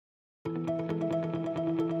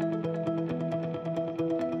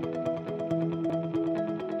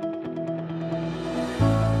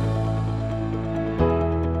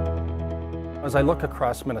As I look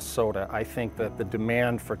across Minnesota, I think that the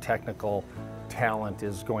demand for technical talent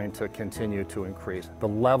is going to continue to increase. The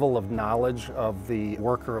level of knowledge of the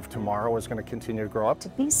worker of tomorrow is going to continue to grow up. To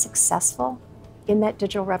be successful in that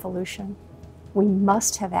digital revolution, we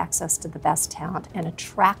must have access to the best talent and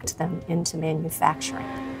attract them into manufacturing.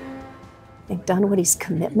 I think Dunwoody's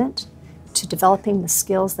commitment to developing the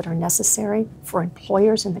skills that are necessary for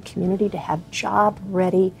employers in the community to have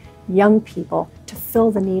job-ready young people to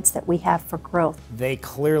fill the needs that we have for growth. They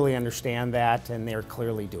clearly understand that, and they're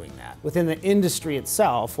clearly doing that. Within the industry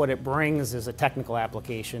itself, what it brings is a technical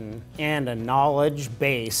application and a knowledge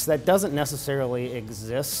base that doesn't necessarily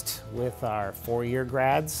exist with our four-year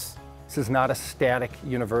grads. This is not a static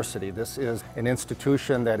university. This is an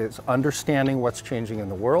institution that is understanding what's changing in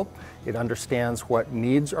the world. It understands what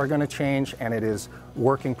needs are going to change, and it is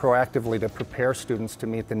working proactively to prepare students to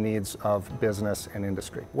meet the needs of business and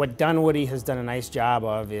industry. What Dunwoody has done a nice job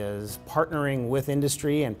of is partnering with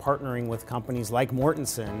industry and partnering with companies like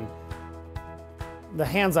Mortenson. The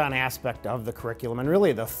hands-on aspect of the curriculum and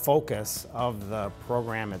really the focus of the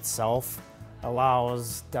program itself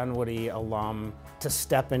allows Dunwoody alum to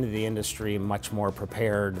step into the industry much more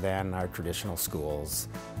prepared than our traditional schools.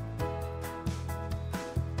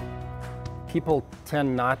 People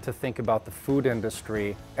tend not to think about the food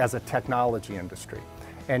industry as a technology industry,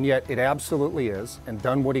 and yet it absolutely is, and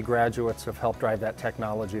Dunwoody graduates have helped drive that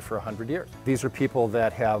technology for 100 years. These are people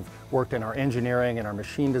that have worked in our engineering and our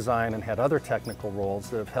machine design and had other technical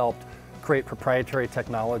roles that have helped create proprietary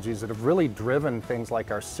technologies that have really driven things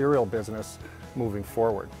like our cereal business moving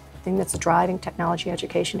forward. The thing that's driving technology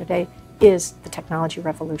education today is the technology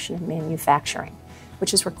revolution in manufacturing,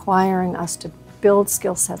 which is requiring us to build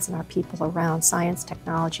skill sets in our people around science,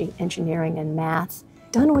 technology, engineering, and math.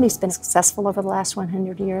 Dunwoody's been successful over the last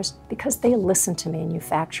 100 years because they listen to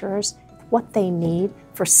manufacturers, what they need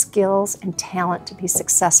for skills and talent to be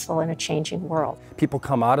successful in a changing world. People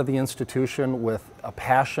come out of the institution with a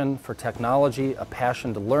passion for technology, a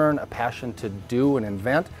passion to learn, a passion to do and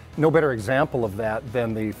invent. No better example of that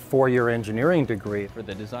than the four-year engineering degree. For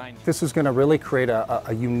the design. This is going to really create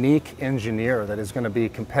a unique engineer that is going to be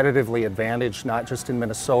competitively advantaged not just in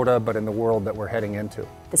Minnesota but in the world that we're heading into.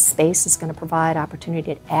 The space is going to provide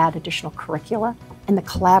opportunity to add additional curricula, and the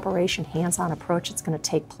collaboration, hands-on approach that's going to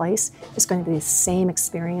take place is going to be the same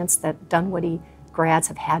experience that Dunwoody grads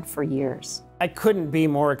have had for years. I couldn't be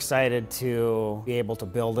more excited to be able to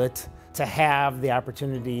build it, to have the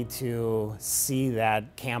opportunity to see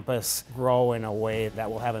that campus grow in a way that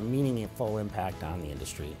will have a meaningful impact on the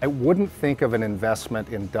industry. I wouldn't think of an investment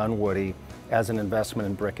in Dunwoody as an investment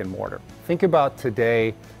in brick and mortar. Think about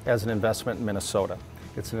today as an investment in Minnesota.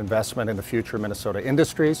 It's an investment in the future of Minnesota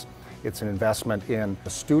industries. It's an investment in the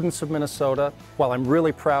students of Minnesota. While I'm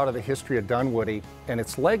really proud of the history of Dunwoody and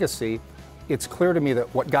its legacy, it's clear to me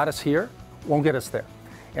that what got us here won't get us there.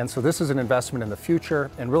 And so this is an investment in the future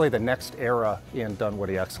and really the next era in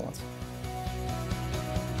Dunwoody excellence.